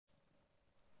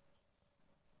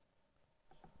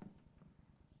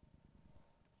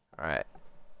Alright.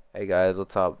 Hey guys,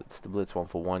 what's up? It's the Blitz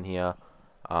 141 here.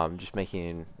 Just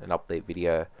making an update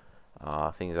video.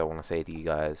 Things I want to say to you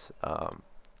guys. So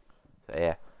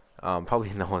yeah. Probably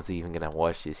no one's even gonna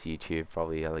watch this YouTube.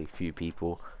 Probably only a few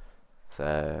people.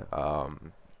 So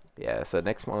yeah. So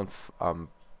next month,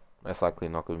 most likely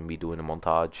not going to be doing a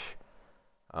montage.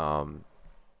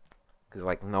 Because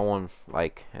like no one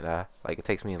like like it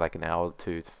takes me like an hour or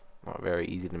two. It's not very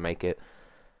easy to make it.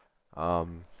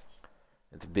 Um,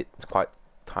 it's quite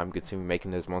time consuming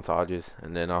making those montages,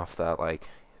 and then after that, like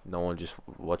no one just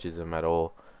watches them at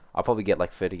all. I'll probably get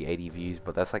like 30-80 views,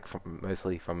 but that's like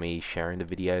mostly from me sharing the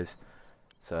videos.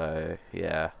 So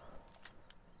yeah.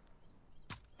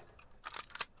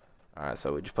 Alright,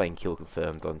 so we're just playing kill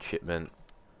confirmed on shipment,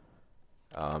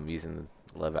 using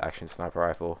the lever action sniper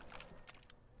rifle.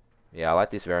 Yeah, I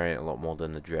like this variant a lot more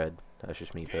than the Dread. That's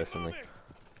just me personally.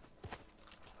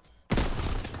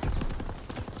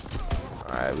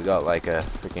 Alright, we got like a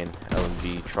freaking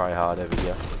LMG tryhard over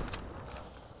here.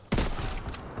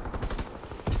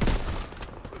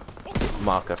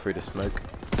 Marker through the smoke.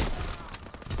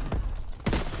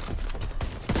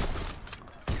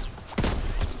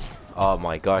 Oh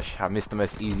my gosh, I missed the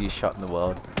most easiest shot in the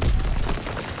world.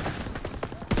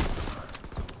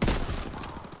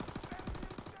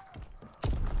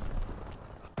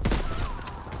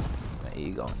 Man,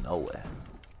 you going nowhere.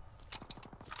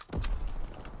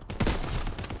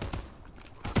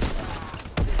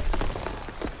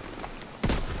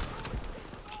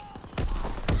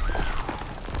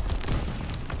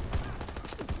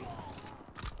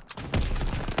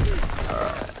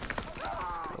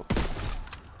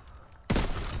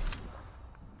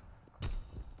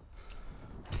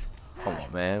 Come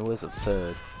on, man. Where's the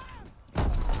third?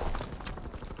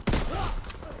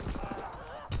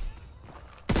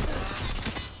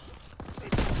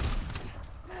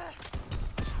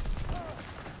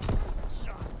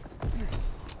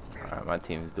 Alright, my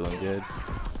team's doing good.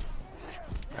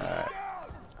 Alright.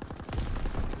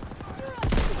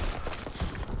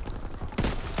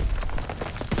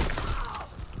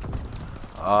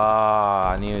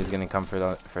 Ah, I knew he was gonna come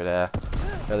for there.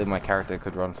 Really, my character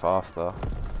could run faster.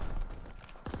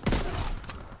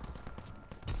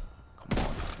 Come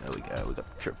on, there we go. We got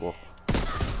the triple.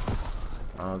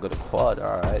 Oh, got a quad.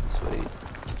 Alright, sweet.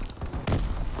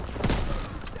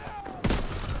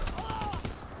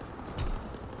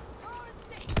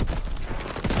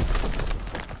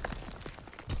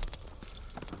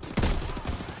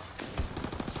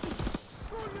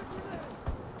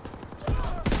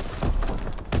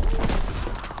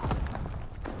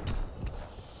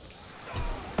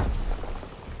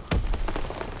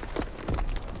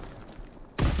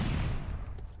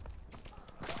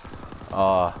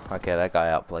 Oh, okay, that guy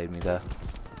outplayed me there.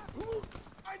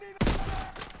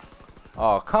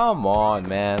 Oh, come on,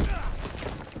 man.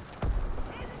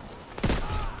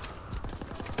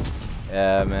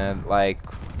 Yeah, man, like,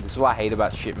 this is what I hate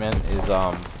about shipment is,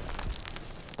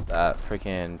 that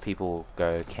freaking people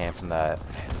go camp on that,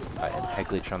 head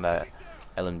glitch on that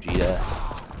LMG there.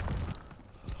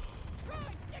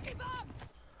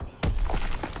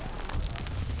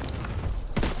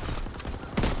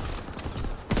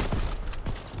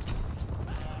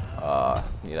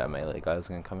 Knew that melee guy was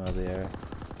gonna come out of the area.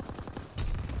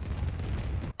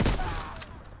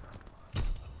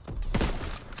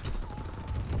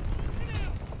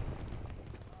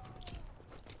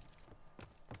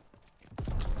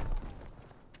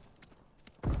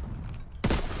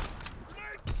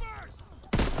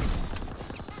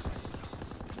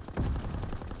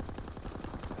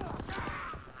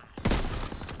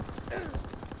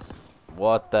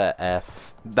 What the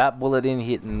F? That bullet didn't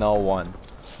hit no one.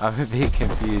 I'm a bit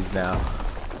confused now.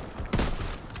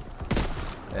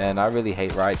 And I really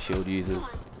hate riot shield users.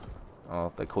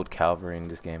 Oh, they're called cavalry in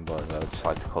this game, but I just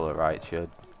like to call it riot shield.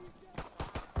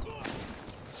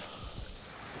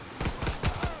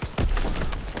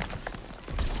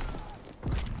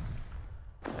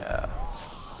 Yeah.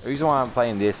 The reason why I'm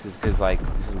playing this is because like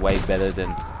this is way better than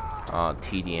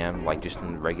TDM, like just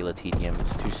in regular TDM.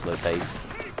 It's too slow paced.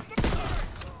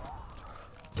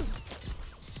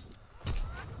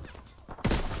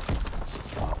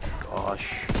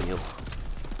 Gosh, heal.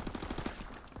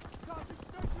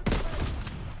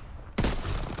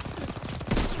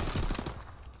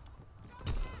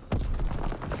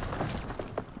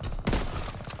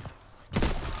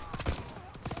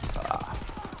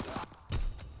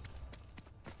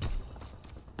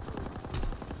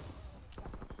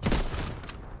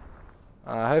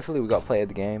 Hopefully we got play of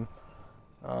the game.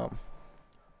 I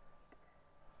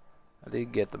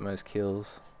did get the most kills.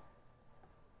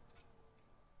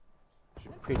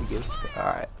 Pretty good.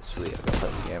 Alright, sweet, I gotta play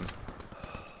the game.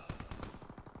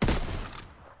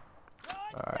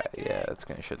 Alright, yeah, that's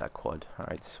gonna show that quad.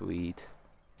 Alright, sweet.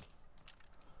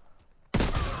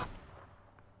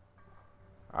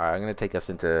 Alright, I'm gonna take us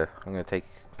into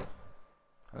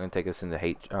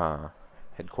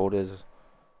headquarters.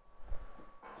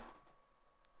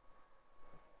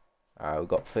 Alright, we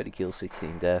got 30 kills,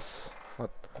 16 deaths.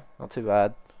 Not too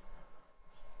bad.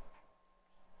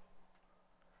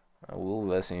 We were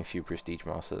versing a few prestige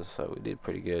masters, so we did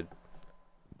pretty good.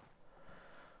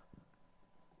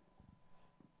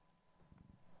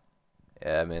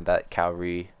 Yeah, man, that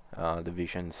cavalry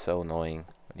division's so annoying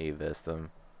when you verse them.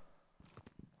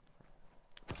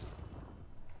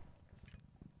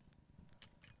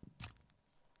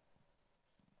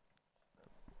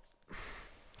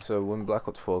 So when Black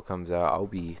Ops 4 comes out, I'll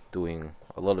be doing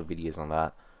a lot of videos on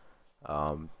that.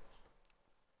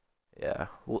 Yeah,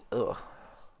 well,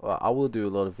 I will do a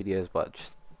lot of videos, but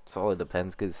just solid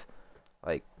depends, cause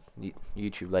like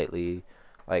YouTube lately,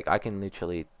 like I can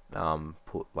literally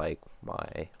put like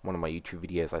one of my YouTube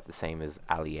videos like the same as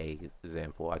Ali A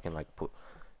example. I can like put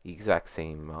the exact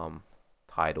same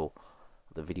title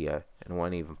of the video and it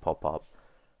won't even pop up.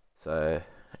 So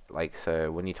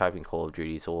so when you type in Call of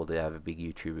Duty, it's all the other big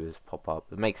YouTubers pop up.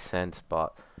 It makes sense,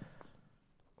 but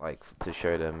like to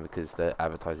show them because they're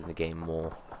advertising the game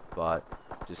more. But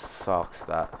just sucks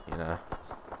that, you know.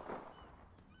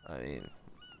 I mean,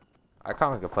 I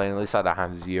can't complain. At least I don't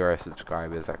have 0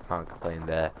 subscribers. I can't complain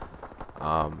there.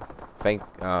 I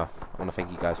want to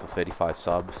thank you guys for 35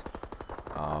 subs.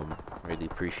 Really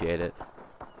appreciate it.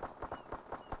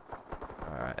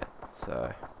 Alright,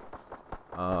 so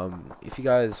if you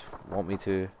guys want me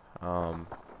to,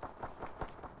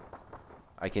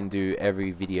 I can do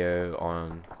every video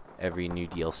on every new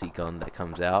DLC gun that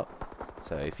comes out.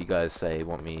 So if you guys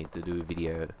want me to do a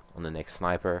video on the next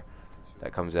sniper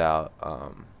that comes out,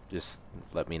 just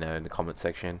let me know in the comment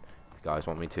section if you guys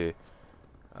want me to.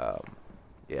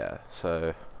 Yeah,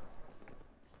 so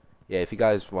yeah, if you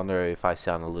guys wonder if I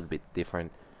sound a little bit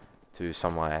different to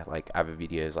some of my like other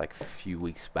videos like a few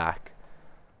weeks back,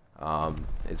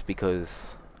 it's because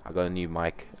I got a new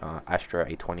mic, Astro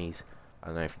A20s. I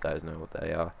don't know if you guys know what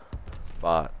they are,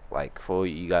 but like for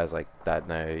you guys like that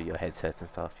know your headsets and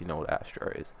stuff, you know what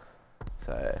Astro is.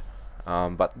 So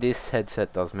but this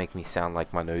headset does make me sound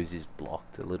like my nose is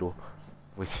blocked a little,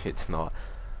 which it's not.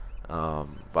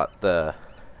 But the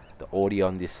audio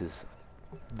on this is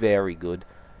very good.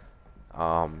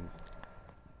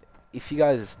 If you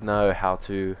guys know how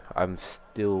to, I'm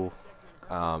still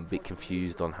a bit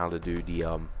confused on how to do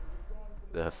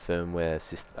the firmware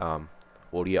system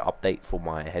audio update for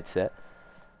my headset.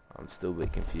 I'm still a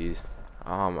bit confused.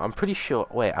 I'm pretty sure.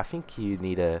 Wait, I think you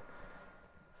need a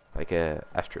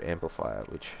Astro amplifier,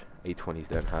 which A20s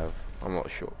don't have. I'm not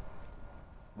sure,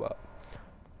 but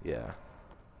yeah.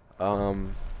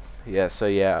 Yeah. So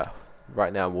yeah,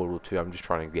 right now World War 2. I'm just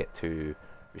trying to get to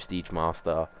Prestige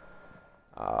Master.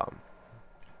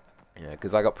 Yeah,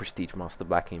 because I got Prestige Master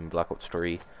back in Black Ops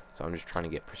 3, so I'm just trying to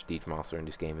get Prestige Master in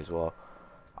this game as well.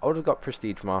 I would have got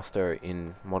Prestige Master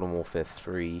in Modern Warfare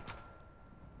 3.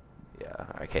 Yeah,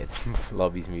 okay,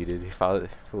 lobby's muted. If it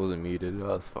wasn't muted,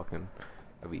 that'd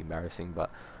be embarrassing. But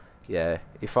yeah,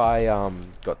 if I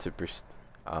got to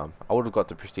I would have got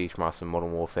the Prestige Master in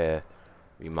Modern Warfare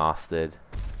Remastered.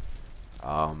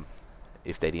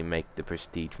 If they didn't make the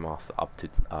Prestige Master up to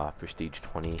Prestige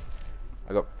 20,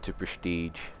 I got to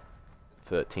Prestige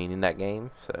 13 in that game,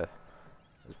 so it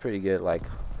was pretty good. Like,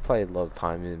 played a lot of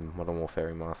time in Modern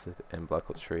Warfare Remastered and Black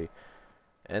Ops 3,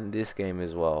 and this game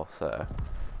as well. So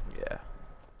yeah,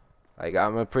 like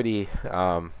I'm pretty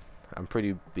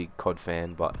big COD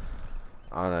fan, but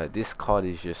I don't know, this COD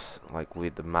is just like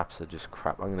weird. The maps are just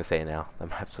crap. I'm gonna say it now, the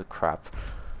maps are crap.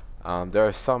 There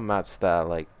are some maps that are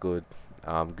like good,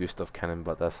 Gustav Cannon,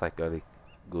 but that's like only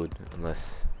good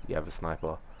unless you have a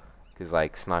sniper. Because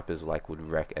like snipers like would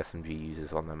wreck SMG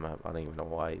users on the map. I don't even know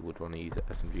why you would want to use an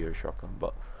SMG or a shotgun,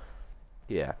 but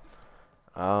yeah.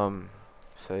 So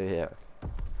yeah.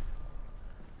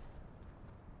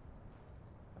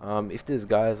 If there's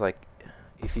guys like,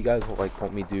 if you guys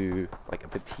want me to do like a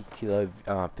particular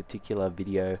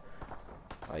video,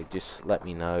 like just let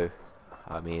me know.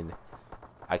 I mean,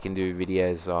 I can do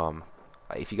videos.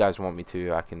 Like if you guys want me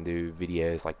to, I can do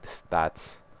videos like the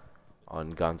stats on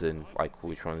guns and like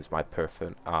which one is my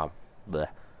personal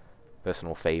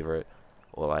favorite,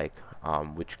 or like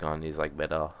which gun is like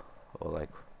better, or like.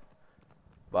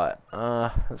 But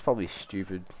that's probably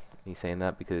stupid me saying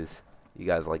that because you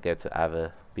guys like go to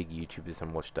other big YouTubers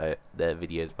and watch their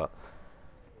videos. But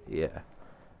yeah,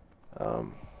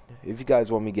 if you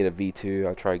guys want me to get a V2,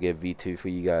 I'll try to get a V2 for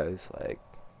you guys. Like,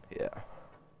 yeah.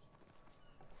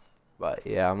 But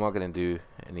yeah, I'm not gonna do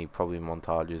any probably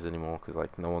montages anymore because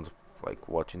like no one's like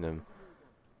watching them.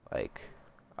 Like,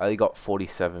 I only got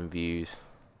 47 views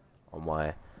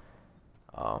on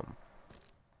um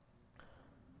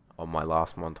my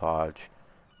last montage,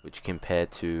 which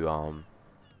compared to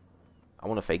I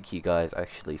want to thank you guys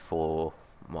actually for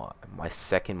my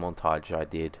second montage I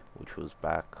did, which was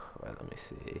back, wait, let me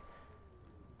see,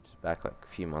 just back like a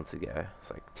few months ago.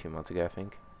 It's like 2 months ago, I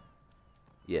think.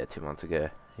 Yeah, 2 months ago.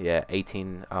 Yeah,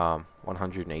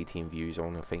 118 views. I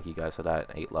want to thank you guys for that.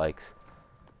 8 likes.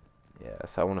 Yeah,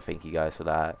 so I want to thank you guys for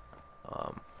that.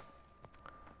 Um,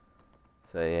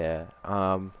 so yeah,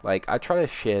 like I try to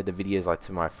share the videos like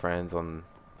to my friends on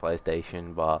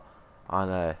PlayStation, but I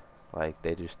know like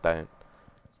they just don't.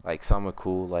 Like some are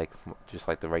cool, like just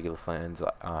like the regular friends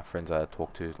that I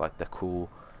talk to, like they're cool.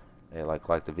 They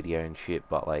like the video and shit,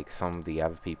 but like some of the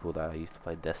other people that I used to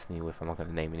play Destiny with, I'm not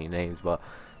gonna name any names, but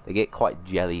they get quite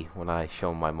jelly when I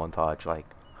show them my montage. Like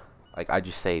I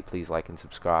just say please like and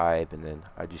subscribe, and then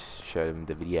I just show them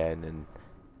the video, and then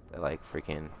they're like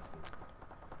freaking.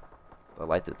 They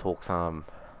like to talk some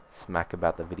smack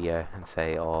about the video and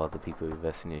say, oh, the people who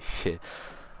invest in your shit.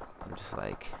 I'm just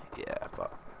like, yeah,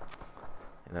 but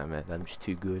you know, man, I'm just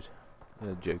too good.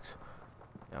 Jokes.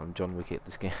 I'm John Wick at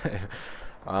this game.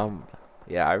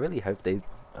 Yeah, I really hope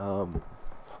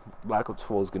Black Ops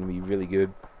 4 is gonna be really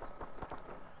good.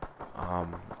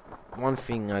 One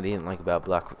thing I didn't like about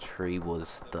Black Ops 3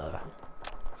 was the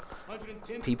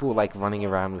people like running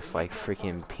around with like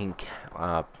freaking pink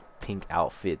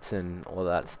outfits and all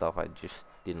that stuff. I just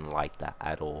didn't like that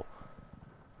at all.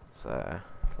 So,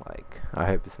 like, I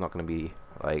hope it's not gonna be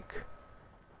like,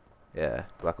 yeah,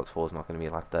 Black Ops 4 is not gonna be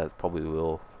like that. It probably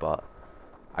will, but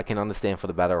I can understand for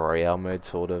the Battle Royale mode,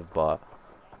 sort of, but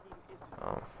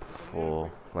for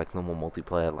like normal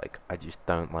multiplayer, like I just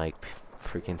don't like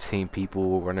freaking seeing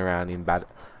people run around in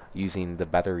using the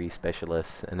battery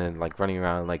specialists and then like running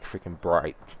around like freaking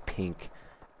bright pink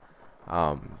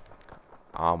armor.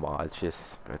 It's just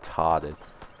retarded.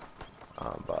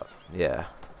 But yeah.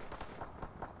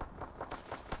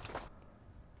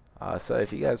 So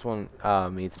if you guys want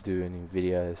me to do any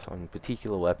videos on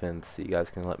particular weapons, you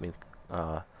guys can let me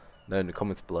know in the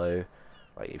comments below.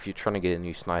 Like if you're trying to get a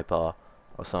new sniper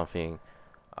or something,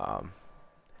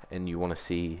 and you want to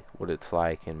see what it's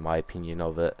like and my opinion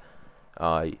of it,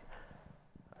 and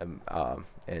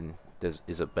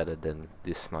is it better than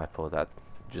this sniper? That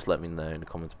just let me know in the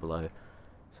comments below.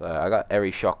 So I got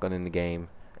every shotgun in the game,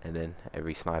 and then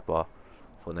every sniper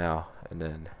for now, and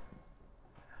then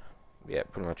yeah,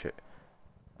 pretty much it.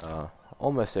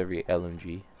 Almost every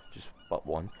LMG, just but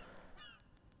one.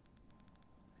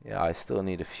 Yeah, I still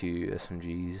need a few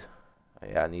SMGs.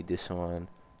 Yeah, I need this one.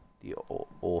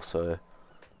 Also,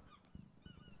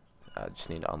 I just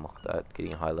need to unlock that,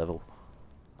 getting a high level.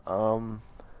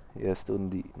 Yeah, still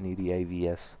need the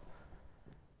AVS.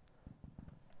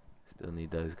 Still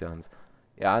need those guns.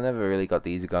 Yeah, I never really got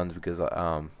these guns because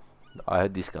I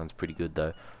heard this gun's pretty good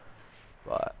though.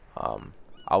 But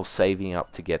I was saving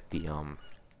up to get the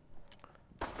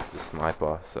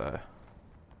sniper, so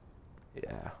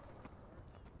yeah.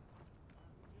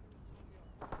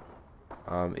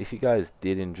 If you guys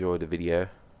did enjoy the video,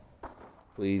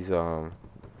 please wait,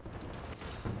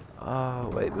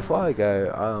 before I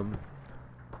go,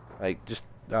 like just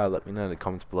let me know in the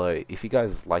comments below if you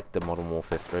guys like the Modern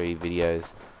Warfare 3 videos.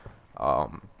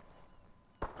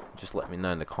 Just let me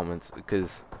know in the comments,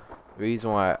 because the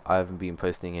reason why I haven't been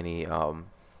posting any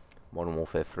Modern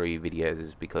Warfare 3 videos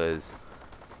is because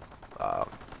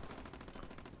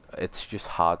it's just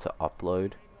hard to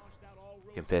upload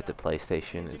compared to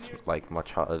PlayStation. It's like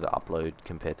much harder to upload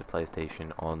compared to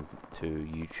PlayStation onto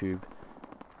YouTube.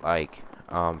 Like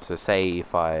so say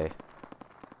if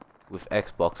with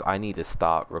Xbox I need to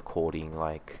start recording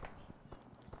like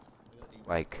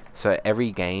so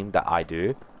every game that I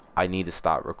do I need to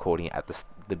start recording at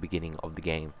the beginning of the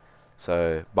game.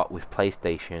 So but with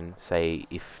PlayStation, say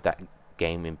if that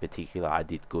game in particular I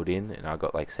did good in and I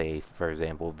got like, say for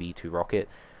example, V2 Rocket,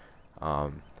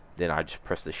 then I just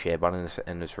press the share button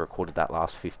and it's recorded that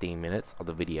last 15 minutes of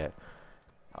the video.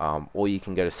 Or you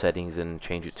can go to settings and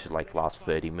change it to like last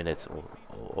 30 minutes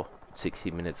or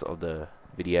 60 minutes of the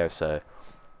video. So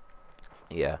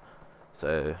yeah,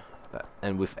 so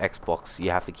and with Xbox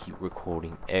you have to keep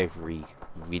recording every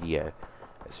video.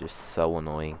 It's just so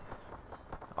annoying.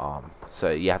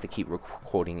 So you have to keep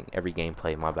recording every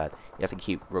gameplay. My bad. You have to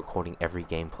keep recording every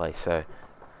gameplay. So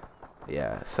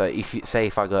yeah. So if you say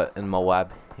if I got in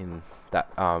Moab in that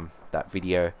that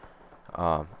video,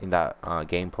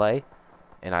 gameplay,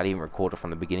 and I didn't record it from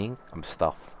the beginning, I'm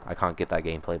stuffed. I can't get that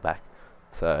gameplay back.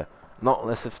 So, not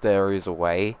unless if there is a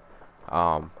way.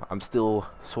 I'm still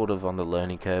sort of on the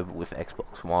learning curve with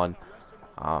Xbox One.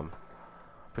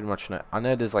 Pretty much I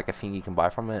know there's like a thing you can buy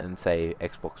from it and say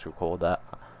Xbox record that.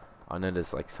 I know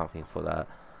there's like something for that.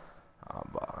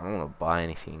 But I don't want to buy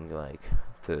anything like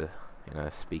to,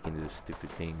 speak into this stupid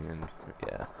thing, and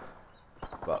yeah.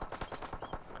 But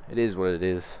it is what it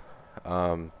is.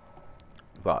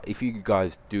 But if you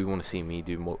guys do want to see me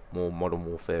do more Modern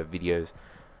Warfare videos,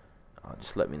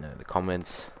 just let me know in the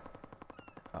comments.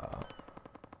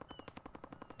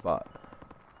 But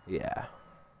yeah,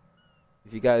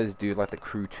 if you guys do like the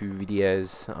Crew 2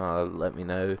 videos, let me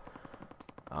know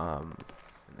in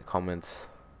the comments.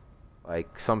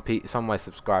 Like some of my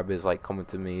subscribers like comment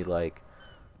to me like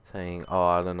saying, "Oh,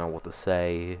 I don't know what to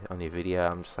say on your video."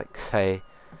 I'm just like, say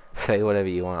whatever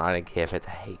you want. I don't care if it's a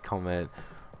hate comment.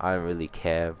 I don't really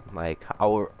care. Like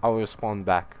I'll respond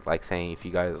back like saying if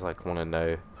you guys like want to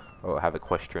know or have a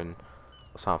question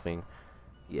or something.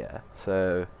 Yeah.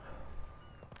 So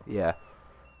yeah.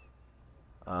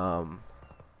 Yeah,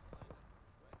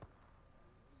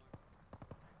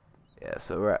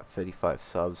 so we're at 35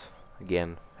 subs.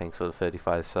 Again, thanks for the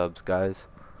 35 subs, guys.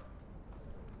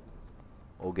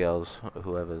 Or girls,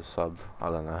 whoever's subbed,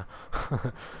 I don't know.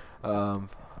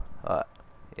 But,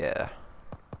 yeah.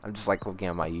 I'm just like looking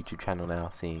at my YouTube channel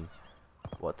now, seeing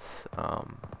what's,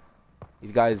 if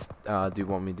you guys, do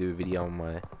want me to do a video on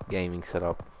my gaming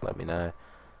setup, let me know.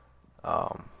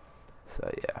 So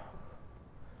yeah.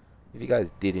 If you guys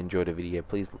did enjoy the video,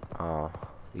 please,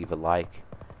 leave a like,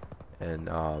 and,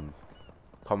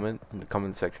 comment in the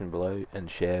comment section below, and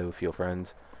share with your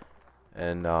friends.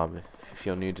 And if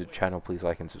you're new to the channel, please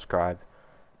like and subscribe,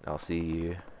 and I'll see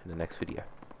you in the next video.